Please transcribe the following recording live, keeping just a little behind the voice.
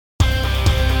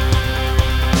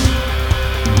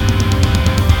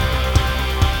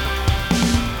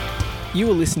You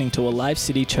are listening to a Live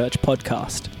City Church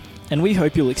podcast, and we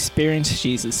hope you'll experience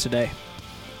Jesus today.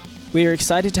 We are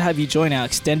excited to have you join our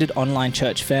extended online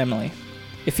church family.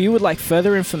 If you would like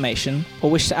further information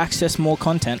or wish to access more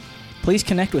content, please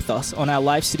connect with us on our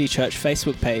Live City Church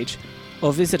Facebook page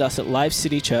or visit us at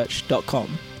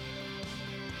livecitychurch.com.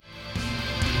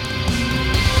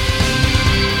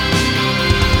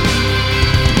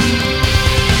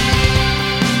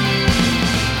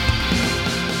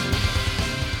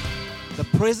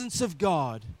 The presence of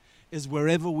God is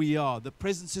wherever we are. The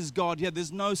presence is God here.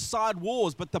 There's no side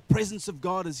walls, but the presence of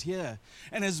God is here.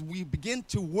 And as we begin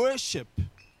to worship,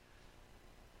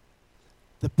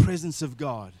 the presence of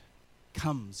God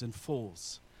comes and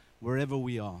falls wherever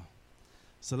we are.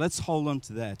 So let's hold on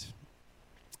to that.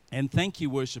 And thank you,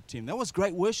 worship team. That was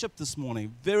great worship this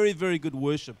morning. Very, very good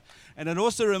worship. And it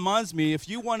also reminds me, if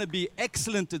you want to be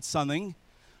excellent at something,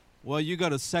 well, you got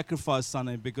to sacrifice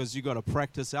something because you got to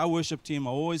practice. Our worship team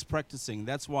are always practicing.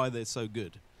 That's why they're so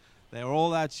good. They're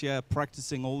all out here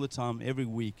practicing all the time, every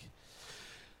week.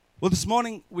 Well, this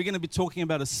morning we're going to be talking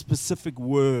about a specific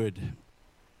word.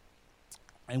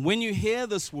 And when you hear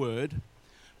this word,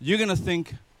 you're going to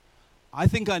think, I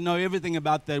think I know everything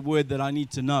about that word that I need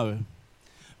to know.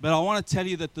 But I want to tell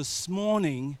you that this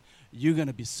morning, you're going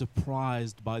to be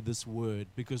surprised by this word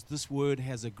because this word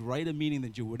has a greater meaning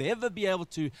than you would ever be able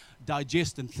to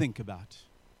digest and think about.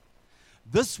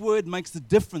 This word makes the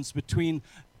difference between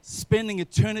spending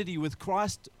eternity with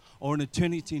Christ or an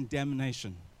eternity in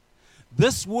damnation.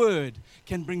 This word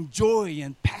can bring joy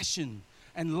and passion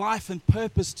and life and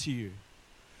purpose to you.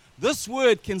 This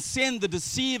word can send the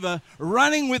deceiver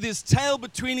running with his tail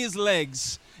between his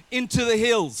legs into the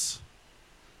hills.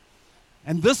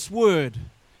 And this word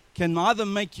can either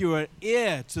make you an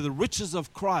heir to the riches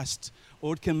of Christ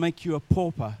or it can make you a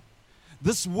pauper.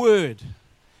 This word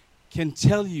can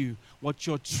tell you what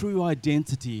your true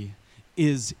identity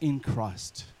is in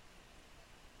Christ.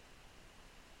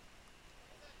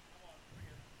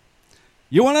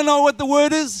 You want to know what the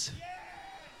word is?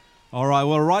 All right,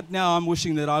 well, right now I'm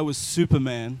wishing that I was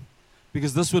Superman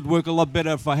because this would work a lot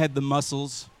better if I had the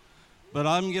muscles. But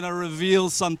I'm going to reveal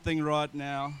something right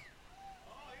now.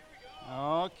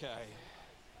 Okay.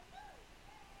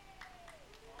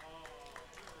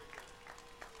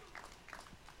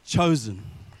 Chosen.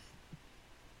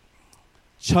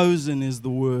 Chosen is the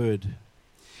word.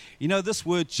 You know, this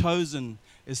word chosen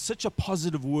is such a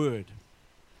positive word.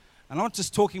 And I'm not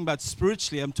just talking about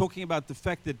spiritually, I'm talking about the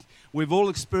fact that we've all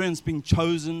experienced being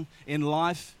chosen in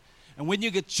life. And when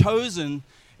you get chosen,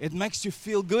 it makes you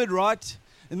feel good, right?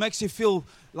 It makes you feel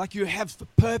like you have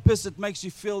purpose. It makes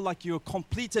you feel like you're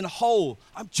complete and whole.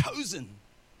 I'm chosen.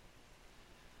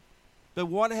 But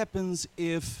what happens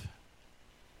if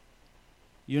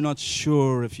you're not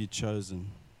sure if you're chosen?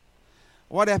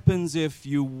 What happens if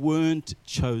you weren't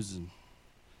chosen?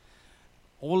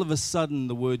 All of a sudden,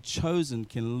 the word chosen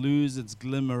can lose its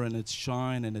glimmer and its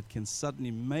shine, and it can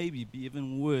suddenly maybe be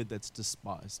even a word that's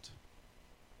despised.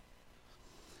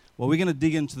 Well, we're going to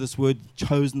dig into this word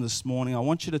chosen this morning. I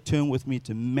want you to turn with me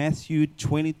to Matthew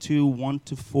 22, 1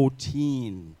 to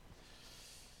 14.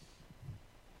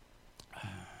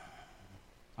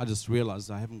 I just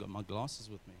realized I haven't got my glasses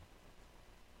with me.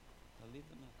 I leave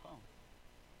them in the car.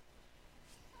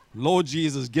 Lord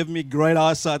Jesus, give me great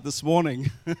eyesight this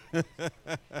morning.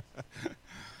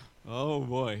 Oh,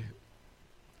 boy.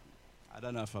 I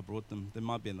don't know if I brought them. They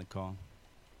might be in the car.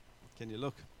 Can you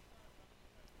look?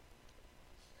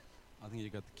 I think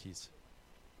you got the keys.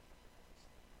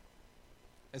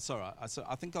 It's all right.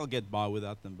 I think I'll get by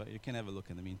without them, but you can have a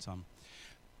look in the meantime.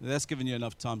 That's given you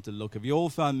enough time to look. Have you all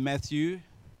found Matthew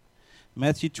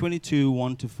 22,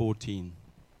 1 to 14?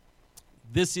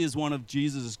 This is one of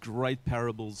Jesus' great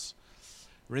parables.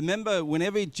 Remember,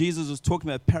 whenever Jesus was talking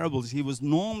about parables, he was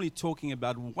normally talking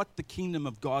about what the kingdom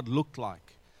of God looked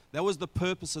like. That was the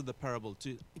purpose of the parable,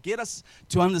 to get us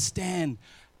to understand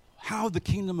how the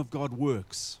kingdom of God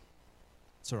works.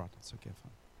 It's all right. It's okay.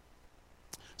 Fine.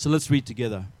 So let's read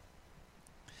together.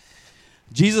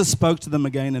 Jesus spoke to them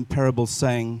again in parables,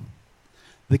 saying,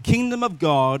 "The kingdom of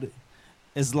God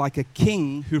is like a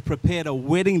king who prepared a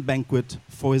wedding banquet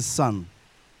for his son.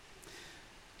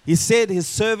 He sent his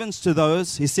servants to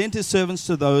those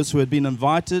who had been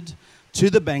invited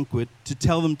to the banquet to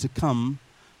tell them to come,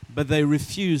 but they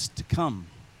refused to come.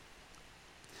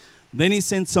 Then he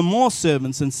sent some more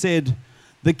servants and said,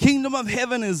 The kingdom of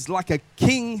heaven is like a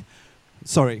king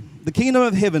who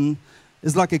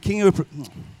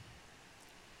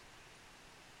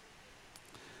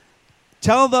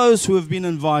Tell those who have been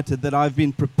invited that I have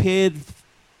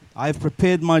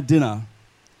prepared my dinner.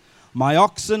 My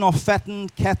oxen are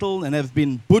fattened cattle and have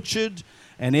been butchered,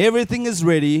 and everything is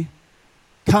ready.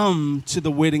 Come to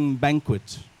the wedding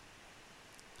banquet."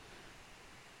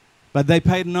 But they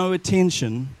paid no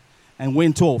attention and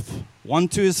went off, one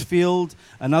to his field,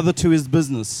 another to his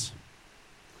business.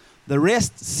 The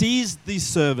rest seized these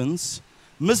servants,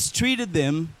 mistreated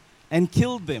them, and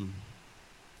killed them.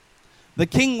 The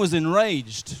king was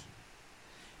enraged.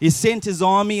 He sent his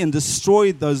army and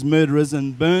destroyed those murderers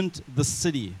and burnt the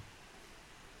city.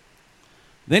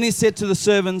 Then he said to the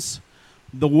servants,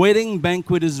 "The wedding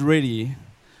banquet is ready,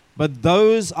 but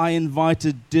those I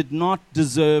invited did not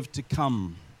deserve to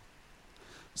come.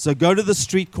 So go to the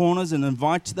street corners and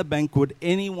invite to the banquet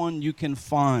anyone you can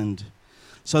find."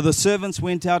 So the servants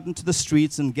went out into the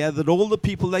streets and gathered all the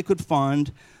people they could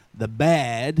find, the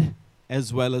bad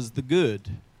as well as the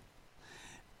good.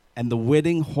 And the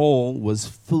wedding hall was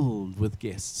filled with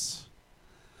guests.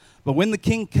 But when the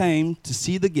king came to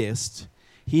see the guests,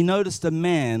 he noticed a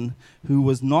man who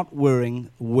was not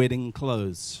wearing wedding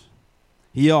clothes.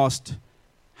 He asked,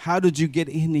 "How did you get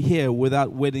in here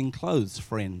without wedding clothes,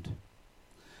 friend?"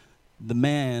 The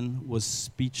man was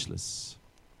speechless.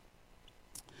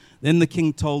 Then the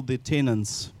king told the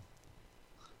attendants,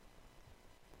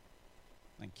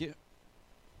 "Thank you."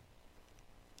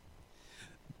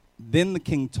 Then the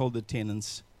king told the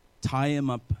attendants, "Tie him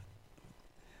up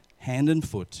hand and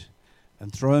foot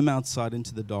and throw him outside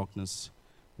into the darkness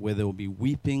where there will be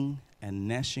weeping and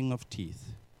gnashing of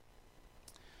teeth."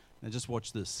 Now just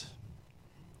watch this.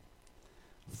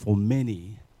 "For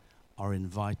many are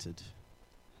invited,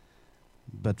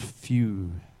 but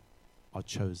few are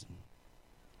chosen."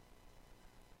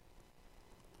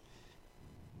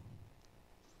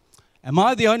 Am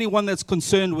I the only one that's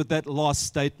concerned with that last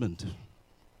statement?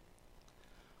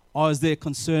 Or is there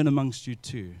concern amongst you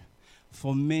too?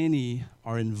 For many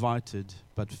are invited,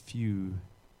 but few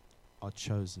are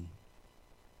chosen.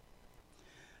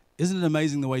 Isn't it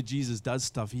amazing the way Jesus does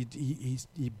stuff?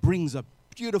 He brings a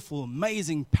beautiful,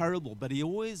 amazing parable, but he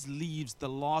always leaves the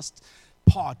last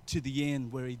part to the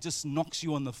end where he just knocks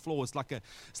you on the floor. It's like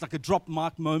a drop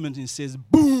mark moment, and he says,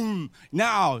 "Boom!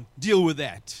 Now deal with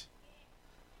that."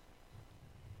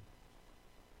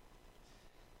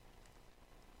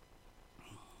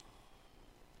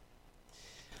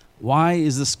 Why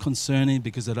is this concerning?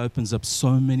 Because it opens up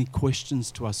so many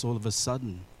questions to us all of a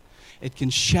sudden. It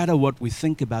can shatter what we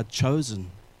think about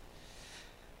chosen.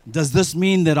 Does this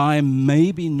mean that I am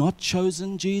maybe not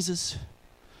chosen, Jesus?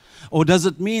 Or does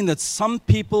it mean that some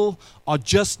people are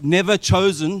just never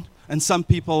chosen and some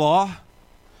people are?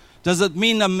 Does it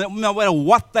mean that no matter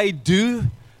what they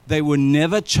do, they were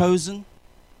never chosen?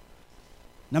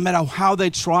 No matter how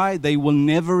they try, they will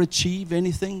never achieve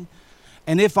anything?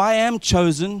 And if I am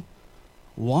chosen,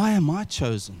 why am I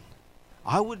chosen?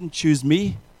 I wouldn't choose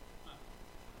me.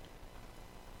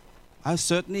 I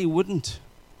certainly wouldn't.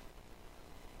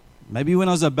 Maybe when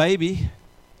I was a baby.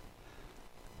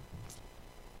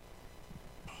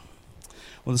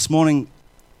 Well, this morning,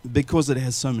 because it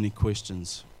has so many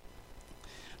questions,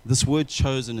 this word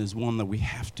chosen is one that we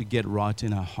have to get right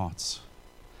in our hearts.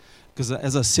 Because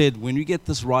as I said, when we get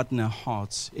this right in our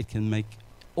hearts, it can make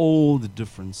all the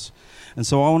difference. And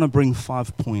so I want to bring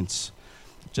 5 points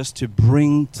just to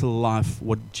bring to life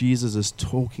what Jesus is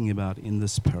talking about in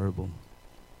this parable.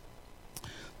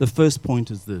 The first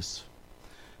point is this: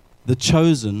 the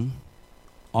chosen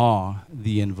are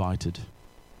the invited.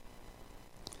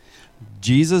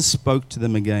 Jesus spoke to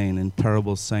them again in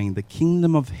parables, saying, "The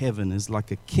kingdom of heaven is like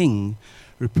a king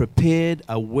who prepared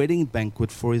a wedding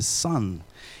banquet for his son.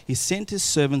 He sent his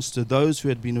servants to those who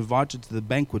had been invited to the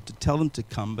banquet to tell them to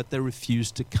come, but they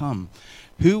refused to come."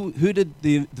 Who did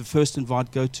the first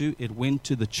invite go to? It went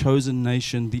to the chosen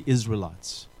nation, the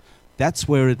Israelites. That's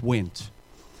where it went.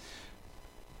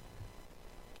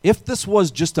 If this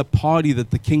was just a party that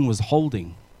the king was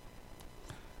holding,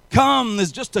 "Come,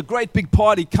 there's just a great big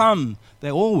party, come,"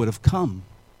 they all would have come.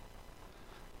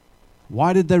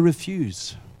 Why did they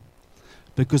refuse?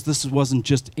 Because this wasn't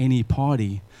just any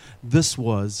party. This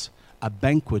was a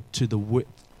banquet to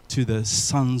the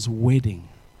son's wedding.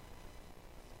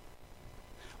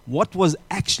 What was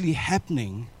actually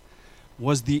happening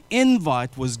was the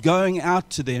invite was going out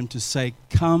to them to say,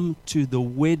 "Come to the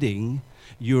wedding.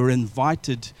 You're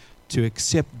invited to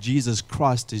accept Jesus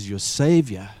Christ as your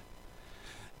Savior.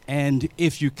 And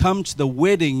if you come to the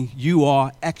wedding, you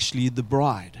are actually the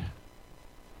bride.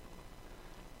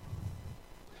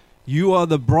 You are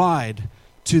the bride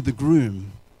to the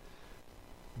groom."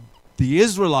 The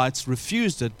Israelites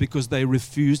refused it because they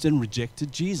refused and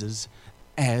rejected Jesus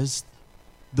as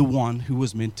the one who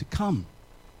was meant to come.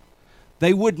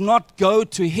 They would not go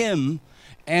to him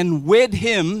and wed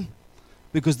him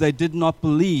because they did not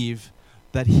believe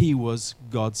that he was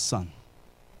God's son.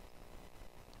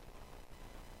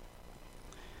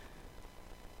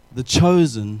 The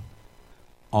chosen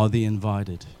are the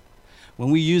invited. When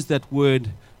we use that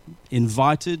word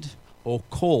invited or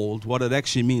called, what it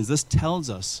actually means, this tells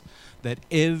us that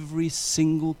every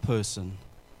single person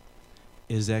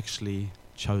is actually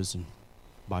chosen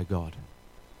by God.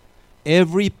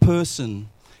 Every person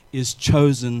is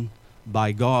chosen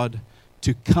by God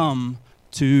to come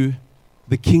to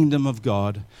the kingdom of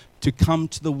God, to come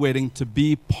to the wedding, to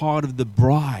be part of the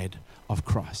bride of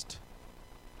Christ.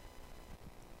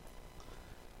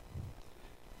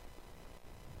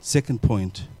 Second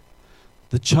point,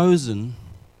 the chosen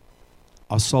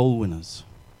are soul winners.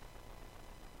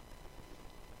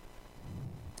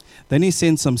 Then he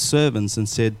sent some servants and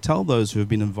said, "Tell those who have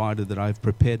been invited that I have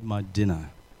prepared my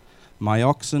dinner. My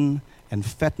oxen and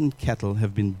fattened cattle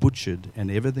have been butchered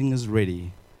and everything is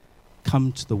ready.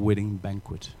 Come to the wedding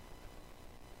banquet."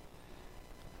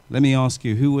 Let me ask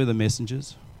you, who were the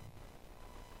messengers?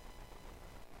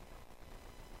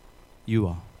 You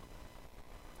are.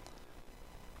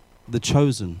 The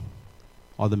chosen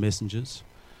are the messengers.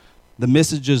 The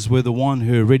messengers were the one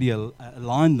who already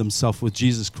aligned themselves with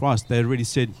Jesus Christ. They already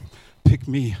said, "Pick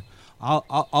me.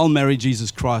 I'll marry Jesus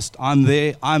Christ. I'm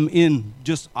there. I'm in.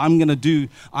 I'm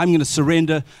going to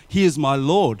surrender. He is my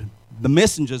Lord." The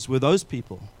messengers were those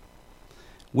people.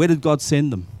 Where did God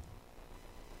send them?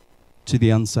 To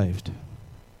the unsaved.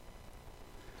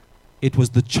 It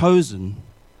was the chosen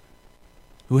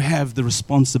who have the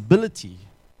responsibility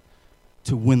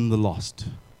to win the lost.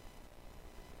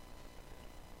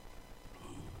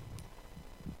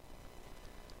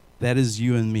 That is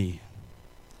you and me.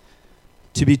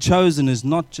 To be chosen is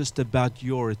not just about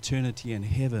your eternity in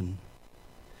heaven.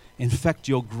 In fact,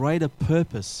 your greater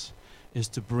purpose is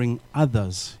to bring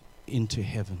others into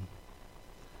heaven.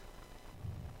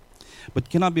 But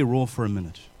can I be raw for a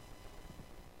minute?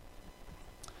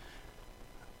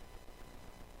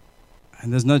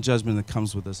 And there's no judgment that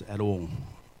comes with this at all.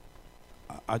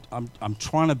 I'm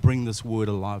trying to bring this word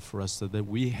alive for us so that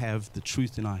we have the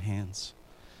truth in our hands.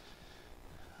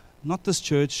 Not this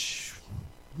church,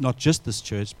 not just this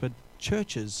church, but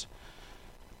churches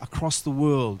across the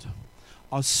world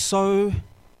are so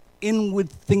inward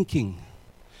thinking.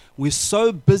 We're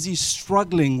so busy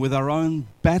struggling with our own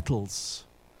battles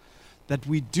that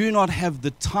we do not have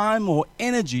the time or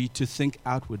energy to think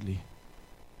outwardly.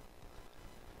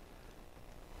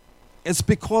 It's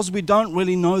because we don't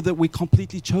really know that we're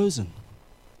completely chosen.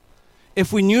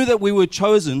 If we knew that we were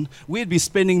chosen, we'd be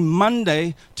spending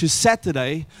Monday to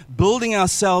Saturday building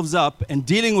ourselves up and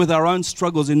dealing with our own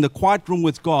struggles in the quiet room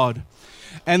with God.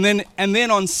 And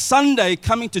then on Sunday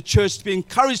coming to church to be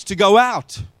encouraged to go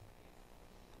out.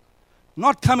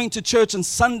 Not coming to church on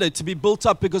Sunday to be built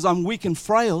up because I'm weak and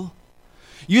frail.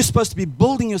 You're supposed to be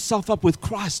building yourself up with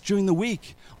Christ during the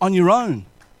week on your own.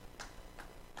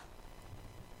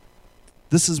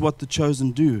 This is what the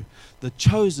chosen do. The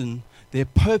chosen, their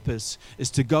purpose is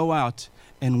to go out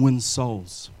and win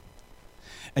souls.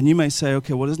 And you may say,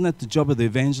 okay, well, isn't that the job of the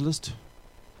evangelist?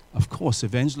 Of course,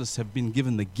 evangelists have been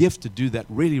given the gift to do that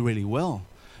really, really well.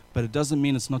 But it doesn't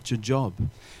mean it's not your job.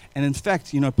 And in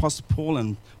fact, Pastor Paul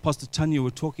and Pastor Tanya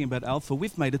were talking about Alpha.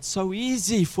 We've made it so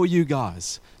easy for you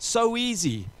guys. So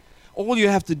easy. All you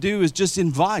have to do is just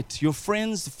invite your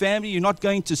friends, the family. You're not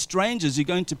going to strangers. You're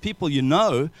going to people you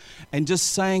know and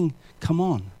just saying, come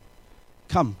on.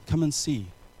 Come and see.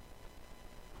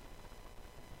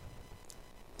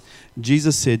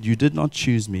 Jesus said, "You did not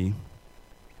choose me,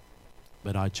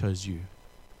 but I chose you.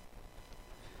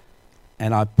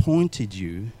 And I appointed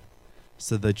you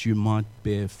so that you might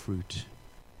bear fruit."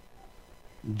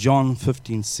 John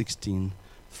 15:16,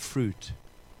 fruit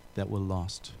that will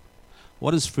last.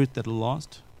 What is fruit that will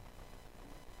last?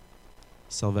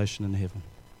 Salvation in heaven.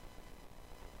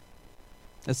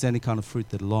 That's the only kind of fruit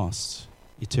that lasts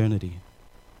eternity.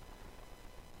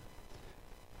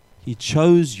 He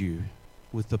chose you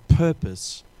with the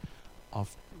purpose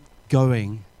of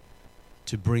going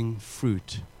to bring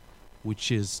fruit,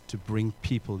 which is to bring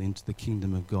people into the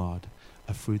kingdom of God,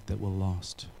 a fruit that will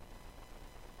last.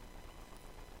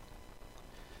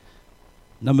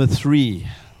 Number 3,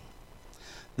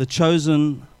 the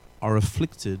chosen are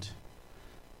afflicted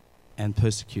and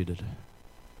persecuted.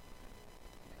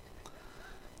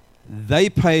 They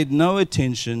paid no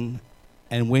attention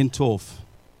and went off.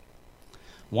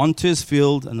 One to his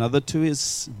field, another to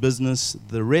his business.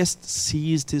 The rest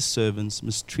seized his servants,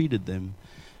 mistreated them,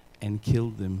 and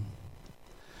killed them.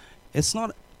 It's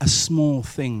not a small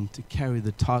thing to carry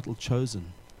the title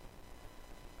chosen.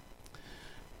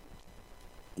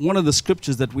 one of the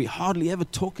scriptures that we hardly ever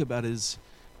talk about is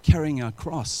carrying our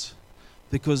cross.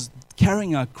 Because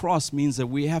carrying our cross means that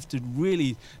we have to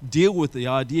really deal with the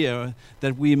idea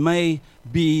that we may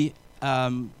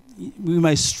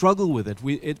struggle with it.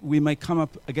 We may come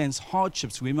up against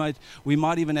hardships. We might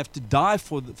even have to die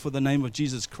for the name of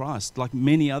Jesus Christ, like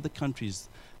many other countries.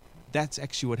 That's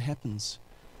actually what happens.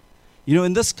 You know,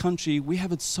 in this country, we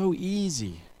have it so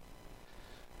easy.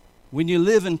 When you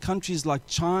live in countries like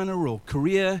China or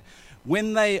Korea,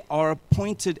 when they are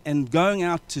appointed and going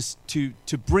out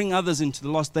to bring others into the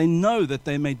lost, they know that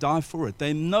they may die for it.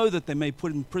 They know that they may be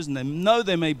put in prison. They know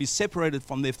they may be separated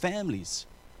from their families.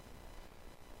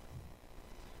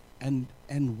 And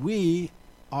we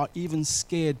are even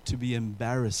scared to be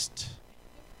embarrassed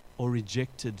or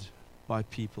rejected by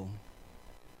people.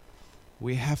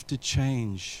 We have to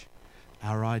change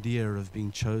our idea of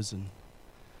being chosen.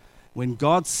 When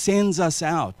God sends us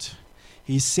out,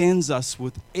 He sends us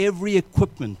with every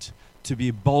equipment to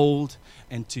be bold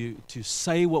and to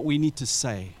say what we need to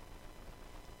say.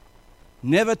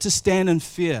 Never to stand in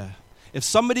fear. If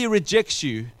somebody rejects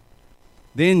you,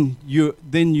 then you're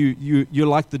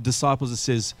like the disciples that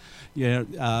says,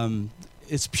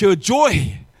 it's pure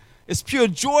joy. It's pure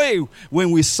joy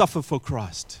when we suffer for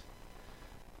Christ.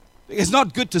 It's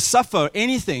not good to suffer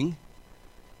anything,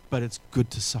 but it's good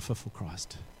to suffer for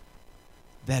Christ.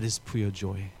 That is pure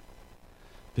joy.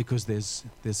 Because there's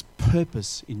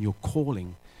purpose in your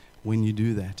calling when you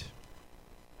do that.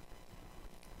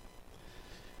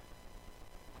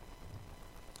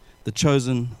 The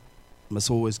chosen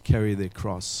must always carry their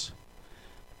cross.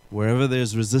 Wherever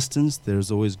there's resistance, there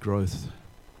is always growth.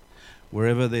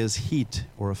 Wherever there's heat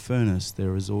or a furnace,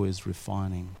 there is always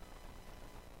refining.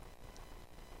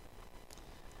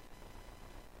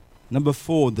 Number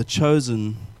 4, the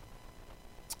chosen,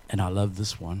 and I love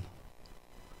this one.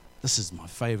 This is my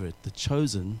favorite. The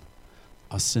chosen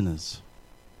are sinners,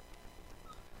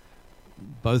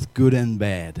 both good and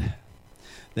bad.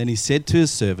 Then he said to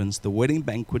his servants, the wedding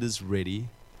banquet is ready.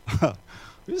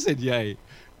 Who said yay?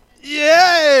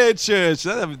 Yay, church.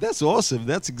 That's awesome.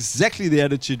 That's exactly the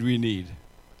attitude we need.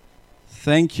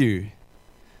 Thank you.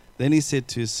 Then he said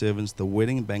to his servants, the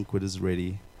wedding banquet is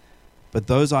ready, but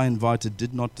those I invited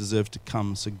did not deserve to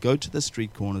come. So go to the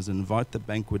street corners and invite to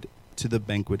the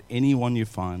banquet anyone you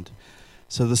find.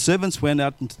 So the servants went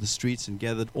out into the streets and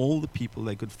gathered all the people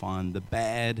they could find, the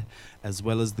bad as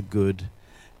well as the good,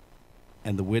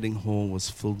 and the wedding hall was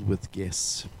filled with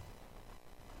guests.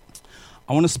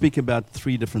 I want to speak about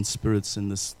 3 different spirits in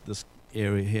this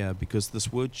area here, because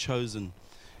this word chosen,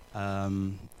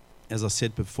 as I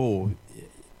said before,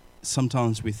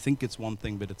 sometimes we think it's one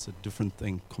thing, but it's a different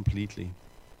thing completely.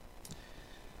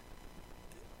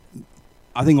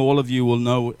 I think all of you will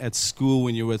know at school,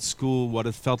 when you were at school, what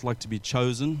it felt like to be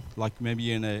chosen. Like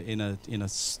maybe in a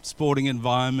sporting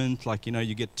environment, like, you know,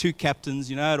 you get 2 captains.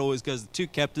 You know how it always goes, 2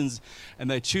 captains, and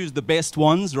they choose the best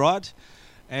ones, right?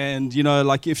 And, you know,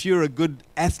 like if you're a good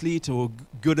athlete or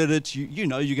good at it, you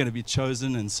know you're going to be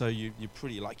chosen, and so you're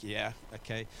pretty like, yeah,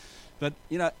 okay. But,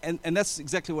 you know, and that's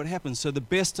exactly what happens. So the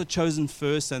best are chosen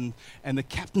first, and the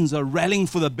captains are rallying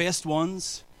for the best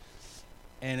ones.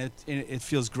 And it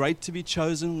feels great to be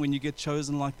chosen when you get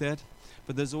chosen like that.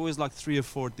 But there's always like 3 or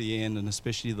 4 at the end, and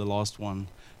especially the last one,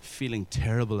 feeling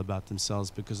terrible about themselves,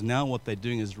 because now what they're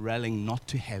doing is rallying not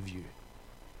to have you.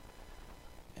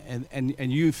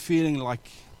 And you feeling like,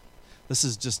 this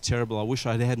is just terrible. I wish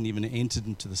I hadn't even entered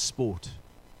into the sport.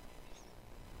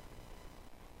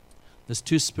 There's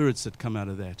 2 spirits that come out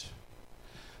of that.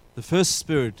 The first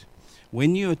spirit,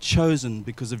 when you are chosen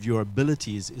because of your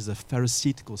abilities, is a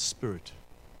pharisaical spirit.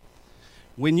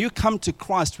 When you come to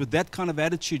Christ with that kind of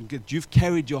attitude that you've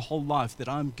carried your whole life, that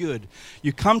I'm good,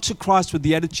 you come to Christ with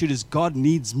the attitude is God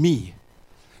needs me.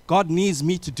 God needs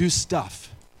me to do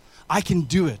stuff. I can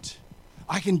do it.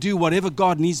 I can do whatever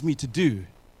God needs me to do.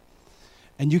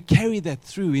 And you carry that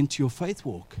through into your faith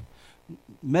walk.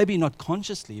 Maybe not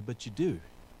consciously, but you do.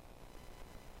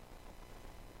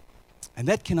 And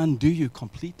that can undo you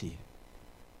completely.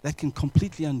 That can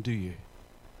completely undo you.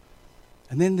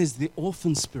 And then there's the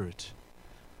orphan spirit.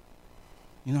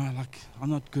 You know, like, I'm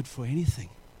not good for anything.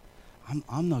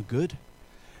 I'm not good.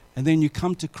 And then you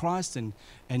come to Christ and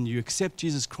you accept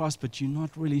Jesus Christ, but you're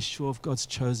not really sure if God's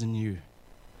chosen you.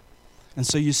 And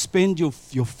so you spend your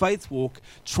faith walk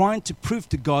trying to prove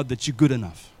to God that you're good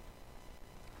enough.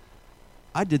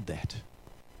 I did that.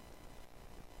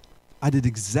 I did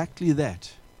exactly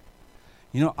that.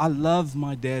 You know, I love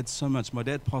my dad so much. My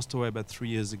dad passed away about 3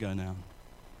 years ago now.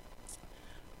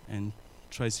 And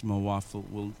Tracy, my wife,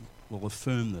 will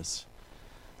affirm this.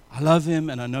 I love him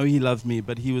and I know he loved me,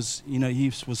 but he was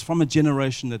from a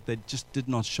generation that they just did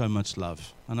not show much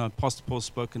love. I know Pastor Paul's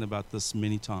spoken about this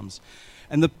many times.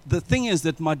 And the thing is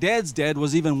that my dad's dad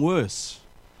was even worse.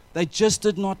 They just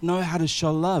did not know how to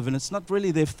show love, and it's not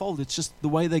really their fault, it's just the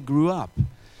way they grew up.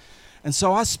 And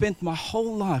so I spent my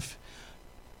whole life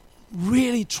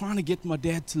really trying to get my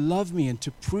dad to love me and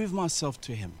to prove myself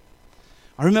to him.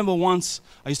 I remember once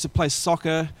I used to play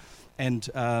soccer, and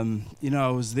I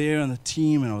was there on the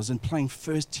team, and I was playing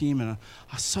first team, and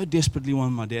I so desperately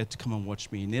wanted my dad to come and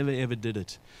watch me. He never ever did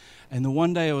it. And the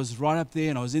one day I was right up there,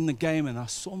 and I was in the game, and I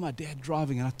saw my dad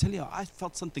driving, and I tell you, I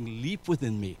felt something leap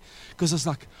within me, because I was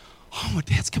like, oh, my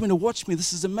dad's coming to watch me.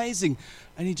 This is amazing.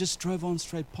 And he just drove on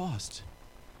straight past.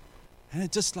 And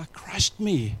it just like crushed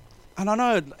me. And I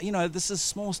know, this is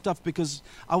small stuff because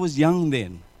I was young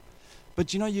then.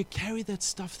 But you carry that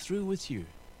stuff through with you.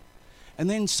 And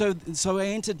then so I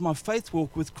entered my faith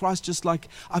walk with Christ, just like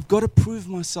I've got to prove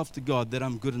myself to God that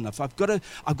I'm good enough. I've got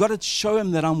to show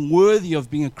him that I'm worthy of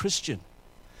being a Christian.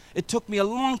 It took me a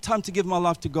long time to give my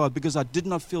life to God because I did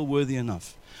not feel worthy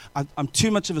enough. I'm too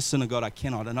much of a sinner, God, I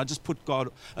cannot. And I just put God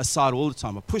aside all the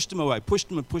time. I pushed him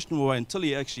away until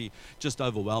he actually just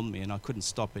overwhelmed me and I couldn't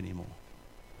stop anymore.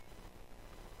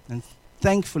 And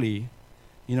thankfully,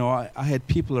 I had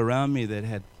people around me that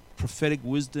had prophetic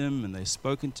wisdom, and they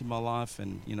spoke into my life,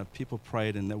 and people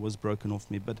prayed, and that was broken off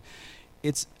me. But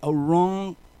it's a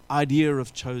wrong idea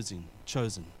of chosen.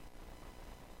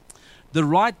 The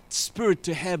right spirit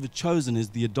to have chosen is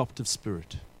the adoptive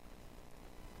spirit.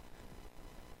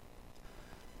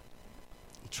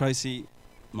 Tracy,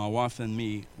 my wife and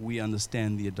me, we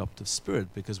understand the adoptive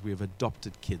spirit because we have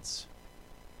adopted kids.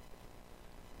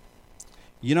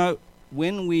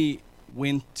 When we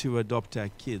went to adopt our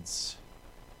kids,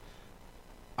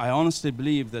 I honestly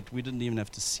believe that we didn't even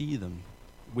have to see them.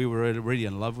 We were already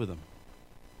in love with them.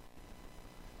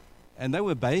 And they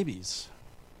were babies.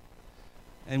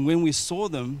 And when we saw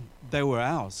them, they were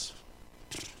ours.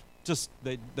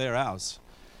 They're ours.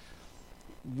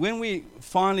 When we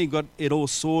finally got it all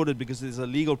sorted, because there's a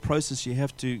legal process you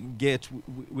have to get,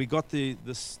 we got the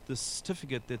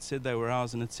certificate that said they were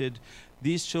ours, and it said,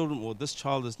 these children, or this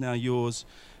child is now yours,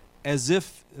 as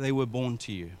if they were born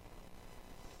to you.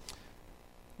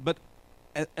 But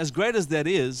as great as that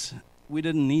is, we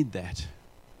didn't need that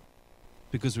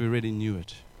because we already knew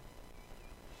it.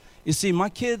 You see, my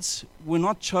kids were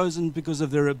not chosen because of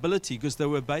their ability, because they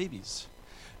were babies.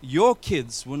 Your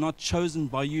kids were not chosen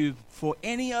by you for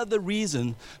any other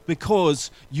reason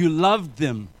because you loved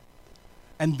them.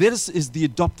 And this is the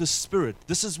adoptive spirit.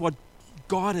 This is what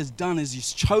God has done, is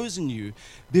he's chosen you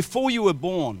before you were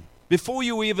born, before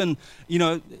you even,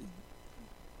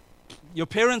 your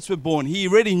parents were born. He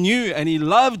already knew and he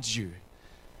loved you.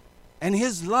 And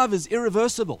his love is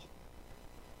irreversible.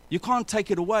 You can't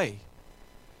take it away.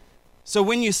 So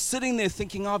when you're sitting there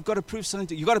thinking, I've got to prove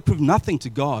something, you've got to prove nothing to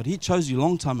God. He chose you a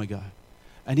long time ago.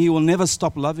 And he will never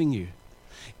stop loving you.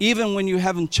 Even when you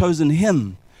haven't chosen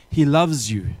him, he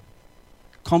loves you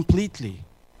completely.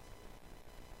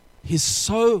 He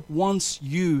so wants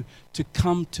you to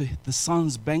come to the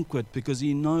Son's banquet because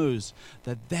he knows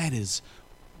that is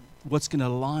what's going to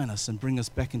align us and bring us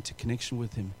back into connection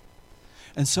with him.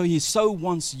 And so he so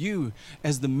wants you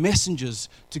as the messengers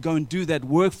to go and do that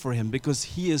work for him because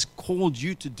he has called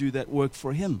you to do that work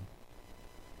for him.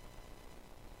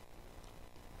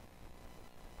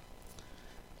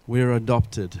 We're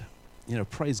adopted.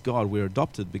 Praise God, we're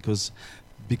adopted because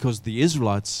the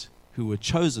Israelites who were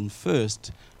chosen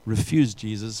first refused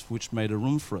Jesus, which made a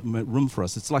room for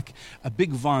us. It's like a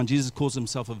big vine. Jesus calls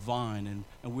himself a vine,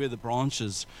 and we're the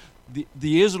branches.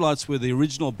 The Israelites were the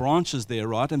original branches there,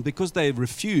 right? And because they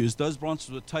refused, those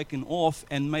branches were taken off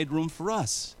and made room for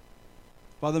us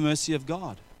by the mercy of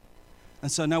God. And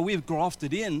so now we've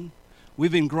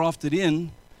been grafted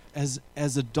in as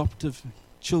adoptive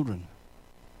children.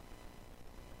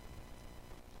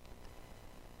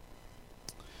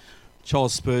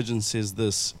 Charles Spurgeon says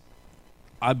this: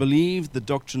 I believe the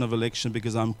doctrine of election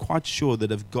because I'm quite sure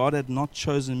that if God had not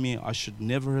chosen me, I should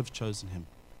never have chosen him.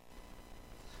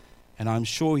 And I'm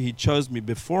sure he chose me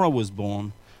before I was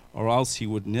born, or else he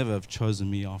would never have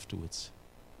chosen me afterwards.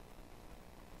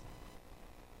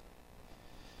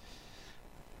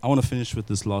 I want to finish with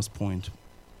this last point.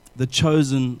 The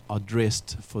chosen are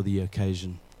dressed for the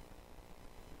occasion.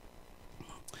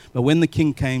 But when the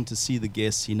king came to see the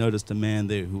guests, he noticed a man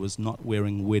there who was not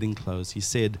wearing wedding clothes. He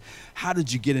said, "How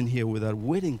did you get in here without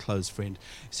wedding clothes, friend?"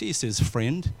 See, he says,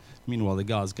 friend. Meanwhile, the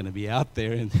guy's going to be out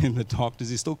there in the darkness.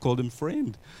 He still called him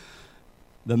friend.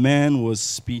 The man was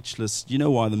speechless. Do you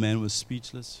know why the man was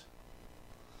speechless?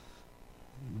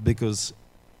 Because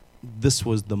this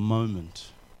was the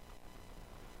moment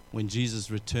when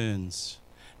Jesus returns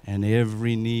and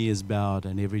every knee is bowed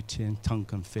and every tongue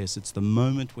confess. It's the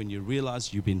moment when you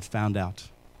realize you've been found out.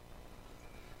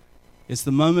 It's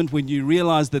the moment when you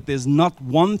realize that there's not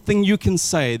one thing you can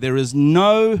say. There is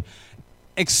no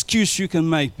excuse you can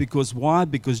make. Because why?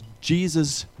 Because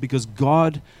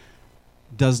God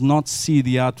does not see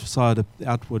the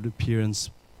outward appearance,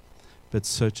 but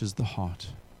searches the heart.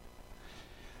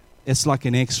 It's like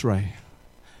an X-ray.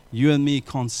 You and me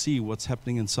can't see what's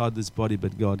happening inside this body,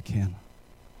 but God can.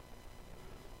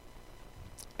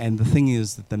 And the thing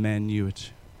is that the man knew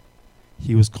it.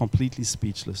 He was completely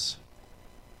speechless.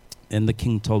 And the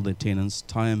king told the attendants,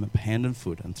 tie him up hand and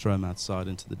foot and throw him outside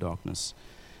into the darkness,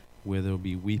 where there will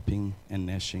be weeping and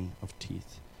gnashing of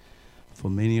teeth. For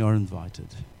many are invited,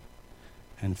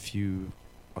 and few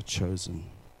are chosen.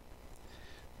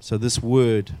 So this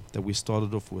word that we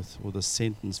started off with, or the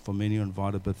sentence, for many are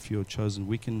invited, but few are chosen,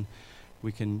 we can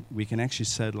actually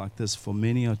say it like this: for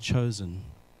many are chosen,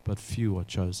 but few are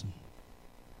chosen.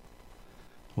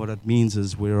 What it means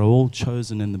is we're all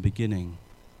chosen in the beginning.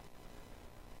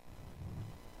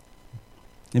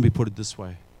 Let me put it this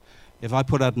way. If I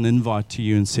put out an invite to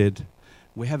you and said,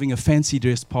 we're having a fancy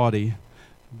dress party,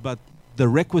 but the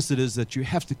requisite is that you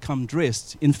have to come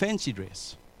dressed in fancy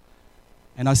dress.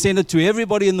 And I send it to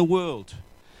everybody in the world.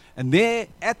 And there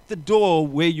at the door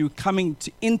where you're coming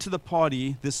into the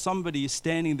party, there's somebody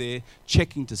standing there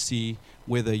checking to see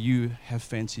whether you have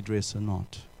fancy dress or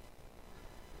not.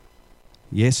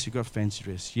 Yes, you got fancy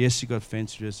dress. Yes, you got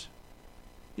fancy dress.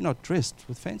 You're not dressed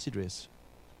with fancy dress.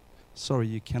 Sorry,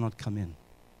 you cannot come in.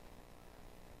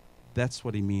 That's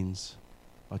what he means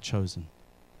by chosen.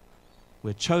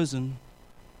 We're chosen,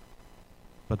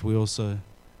 but we also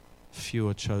few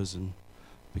are chosen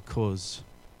because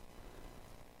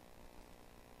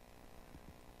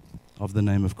of the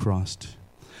name of Christ.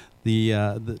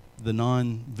 The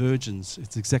 9 virgins,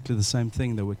 it's exactly the same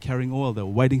thing. They were carrying oil. They were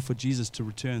waiting for Jesus to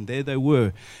return. There they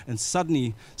were. And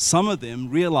suddenly, some of them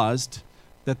realized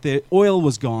that their oil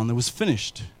was gone. It was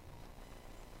finished.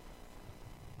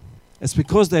 It's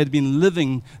because they had been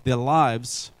living their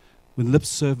lives with lip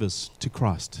service to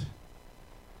Christ.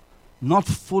 Not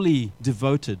fully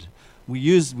devoted.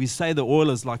 We say the oil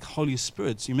is like Holy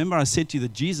Spirit. So you remember I said to you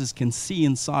that Jesus can see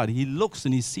inside. He looks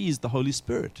and he sees the Holy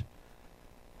Spirit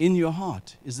in your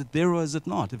heart. Is it there or is it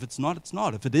not? If it's not, it's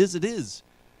not. If it is, it is.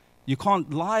 You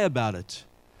can't lie about it.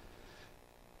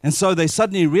 And so they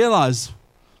suddenly realize,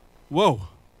 whoa,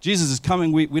 Jesus is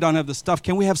coming. We don't have the stuff.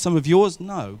 Can we have some of yours?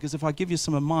 No, because if I give you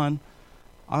some of mine,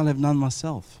 I'll have none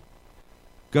myself.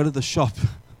 Go to the shop.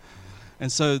 And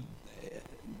so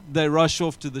they rush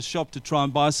off to the shop to try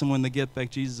and buy some. When they get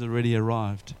back, Jesus already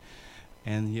arrived.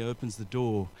 And he opens the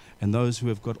door, and those who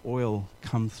have got oil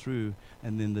come through,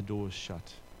 and then the door is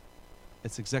shut.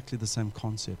 It's exactly the same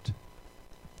concept.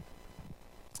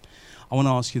 I want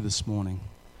to ask you this morning,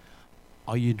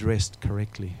 are you dressed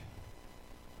correctly?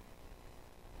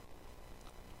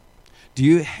 Do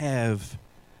you have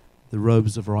the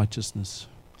robes of righteousness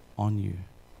on you?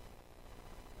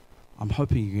 I'm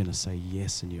hoping you're going to say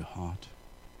yes in your heart.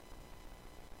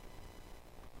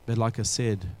 But like I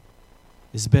said,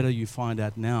 it's better you find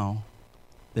out now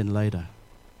than later.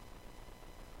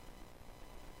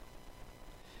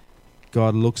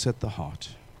 God looks at the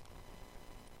heart.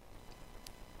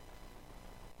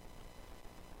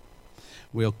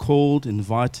 We are called,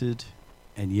 invited,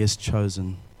 and yes,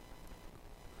 chosen.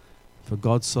 For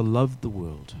God so loved the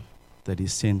world that he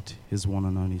sent his one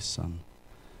and only Son,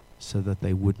 so that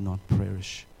they would not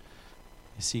perish.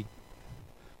 You see,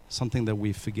 something that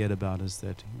we forget about is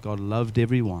that God loved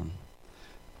everyone,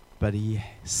 but he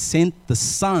sent the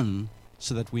Son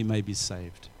so that we may be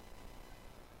saved.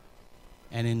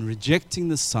 And in rejecting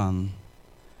the Son,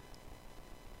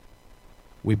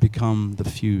 we become the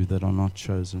few that are not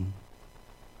chosen.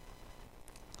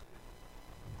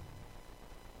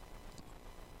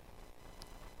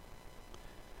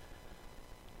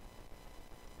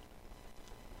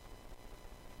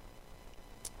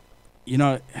 You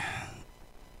know,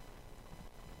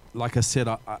 like I said,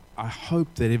 I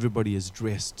hope that everybody is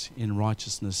dressed in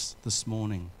righteousness this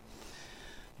morning.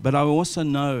 But I also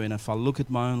know, and if I look at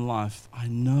my own life, I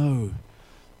know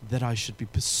that I should be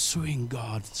pursuing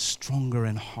God stronger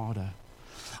and harder.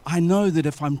 I know that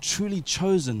if I'm truly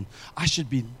chosen, I should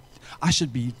be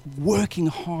working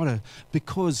harder,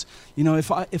 because, you know,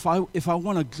 if I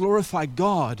want to glorify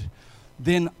God,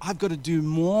 then I've got to do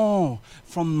more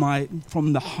from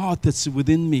the heart that's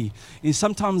within me. And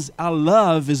sometimes our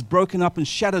love is broken up and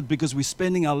shattered because we're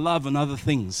spending our love on other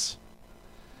things.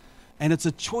 And it's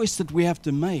a choice that we have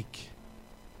to make.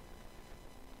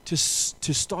 to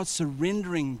start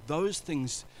surrendering those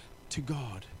things to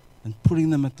God and putting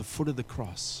them at the foot of the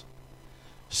cross,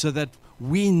 so that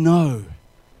we know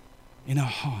in our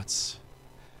hearts,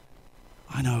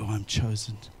 I know I'm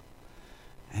chosen,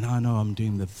 and I know I'm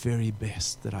doing the very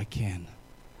best that I can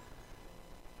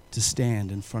to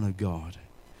stand in front of God,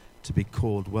 to be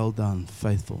called, well done,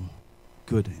 faithful,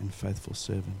 good and faithful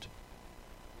servant.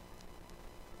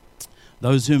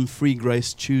 Those whom free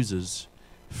grace chooses,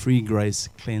 free grace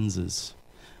cleanses.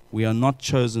 We are not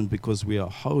chosen because we are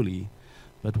holy,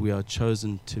 but we are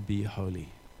chosen to be holy.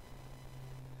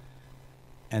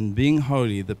 And being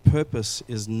holy, the purpose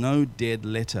is no dead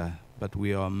letter, but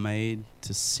we are made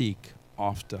to seek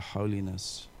after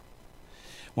holiness.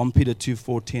 1 Peter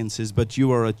 2:4-10 says, but you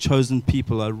are a chosen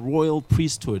people, a royal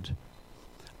priesthood,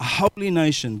 a holy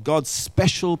nation, God's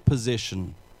special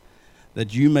possession,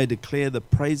 that you may declare the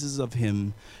praises of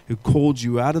him who called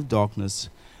you out of darkness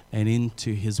and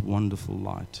into his wonderful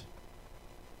light.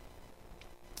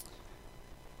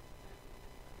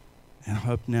 And I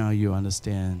hope now you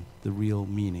understand the real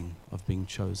meaning of being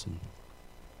chosen.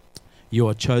 You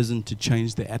are chosen to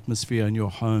change the atmosphere in your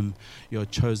home. You are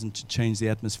chosen to change the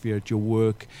atmosphere at your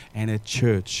work and at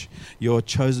church. You are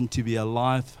chosen to be a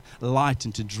light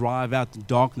and to drive out the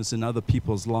darkness in other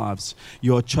people's lives.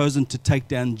 You are chosen to take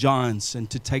down giants and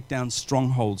to take down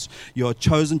strongholds. You are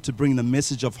chosen to bring the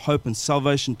message of hope and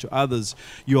salvation to others.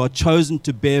 You are chosen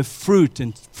to bear fruit,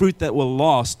 and fruit that will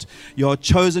last. You are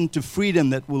chosen to freedom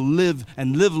that will live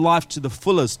and live life to the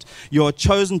fullest. You are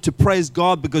chosen to praise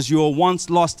God because you were once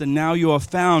lost and now you are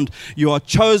found. You are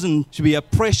chosen to be a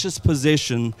precious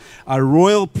possession, a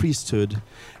royal priesthood,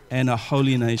 and a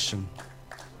holy nation.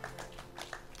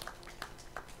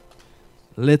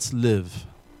 Let's live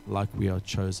like we are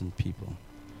chosen people.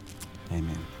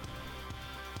 Amen.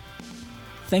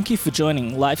 Thank you for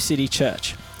joining Life City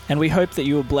Church, and we hope that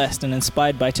you were blessed and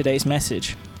inspired by today's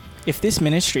message. If this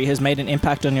ministry has made an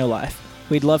impact on your life,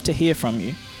 we'd love to hear from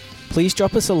you. Please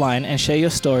drop us a line and share your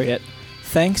story at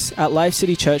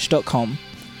thanks@lifecitychurch.com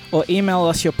or email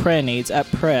us your prayer needs at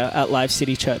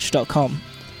prayer@lifecitychurch.com.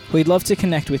 We'd love to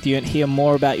connect with you and hear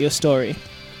more about your story.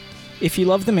 If you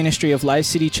love the ministry of Life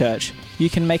City Church, you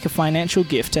can make a financial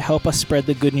gift to help us spread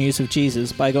the good news of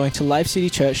Jesus by going to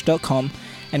lifecitychurch.com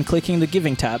and clicking the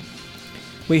Giving tab.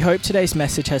 We hope today's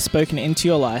message has spoken into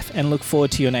your life and look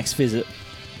forward to your next visit.